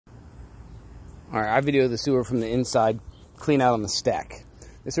All right, I videoed the sewer from the inside, clean out on the stack.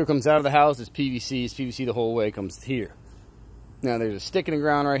 This sewer comes out of the house, it's PVC the whole way, it comes here. Now there's a stick in the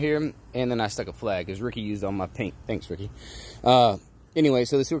ground right here, and then I stuck a flag, because Ricky used all my paint. Thanks, Ricky. Anyway,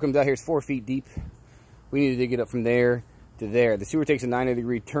 so the sewer comes out here, it's 4 feet deep. We need to dig it up from there to there. The sewer takes a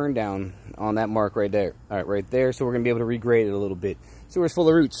 90-degree turn down on that mark right there. All right, right there, so we're going to be able to regrade it a little bit. Sewer's full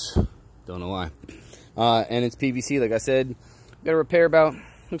of roots. Don't know why. And it's PVC, like I said. Got to repair about,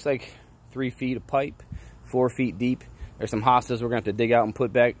 looks like 3 feet of pipe, 4 feet deep. There's some hostas we're going to have to dig out and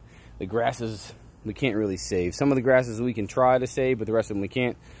put back. The grasses we can't really save. Some of the grasses we can try to save, but the rest of them we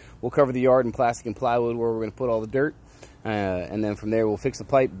can't. We'll cover the yard in plastic and plywood where we're going to put all the dirt. And then from there we'll fix the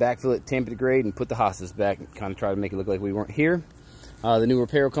pipe, backfill it, tamp it to grade, and put the hostas back and kind of try to make it look like we weren't here. The new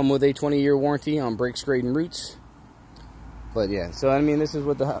repair will come with a 20-year warranty on brakes, grade, and roots. But yeah, so I mean, this is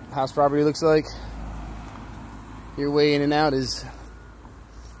what the house property looks like. Your way in and out is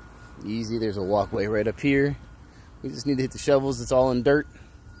easy. There's a walkway right up here. We just need to hit the shovels. It's all in dirt.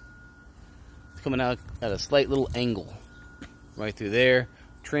 It's coming out at a slight little angle right through there.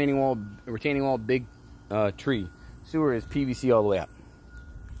 Retaining wall, big tree. Sewer is PVC all the way up.